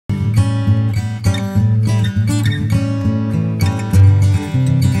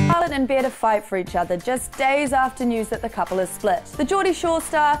there to fight for each other just days after news that the couple is split. The Geordie Shore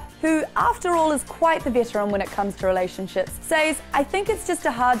star, who after all is quite the veteran when it comes to relationships, says, "I think it's just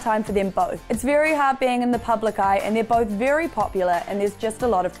a hard time for them both. It's very hard being in the public eye and they're both very popular and there's just a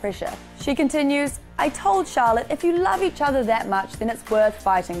lot of pressure." She continues, "I told Charlotte, if you love each other that much, then it's worth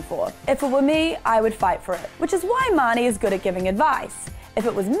fighting for. If it were me, I would fight for it." Which is why Marnie is good at giving advice. If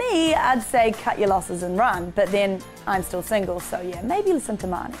it was me, I'd say cut your losses and run, but then I'm still single, so yeah, maybe listen to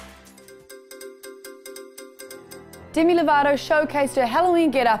Marnie. Demi Lovato showcased her Halloween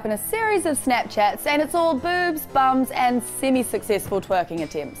get-up in a series of Snapchats, and it's all boobs, bums, and semi-successful twerking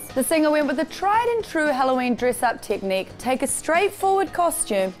attempts. The singer went with a tried-and-true Halloween dress-up technique: take a straightforward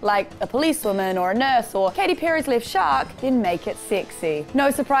costume, like a policewoman or a nurse or Katy Perry's Left Shark, then make it sexy.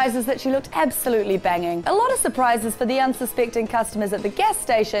 No surprises that she looked absolutely banging. A lot of surprises for the unsuspecting customers at the gas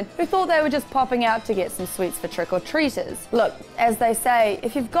station who thought they were just popping out to get some sweets for trick-or-treaters. Look, as they say,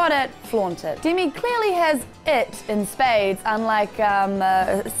 if you've got it, flaunt it. Demi clearly has it in spades, unlike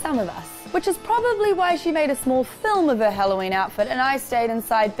some of us. Which is probably why she made a small film of her Halloween outfit, and I stayed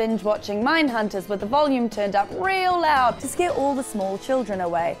inside binge-watching Mindhunters with the volume turned up real loud to scare all the small children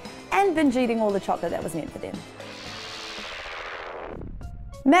away, and binge-eating all the chocolate that was meant for them.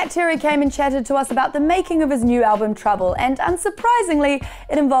 Matt Terry came and chatted to us about the making of his new album Trouble, and unsurprisingly,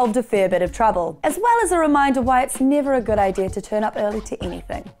 it involved a fair bit of trouble, as well as a reminder why it's never a good idea to turn up early to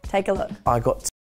anything. Take a look. I got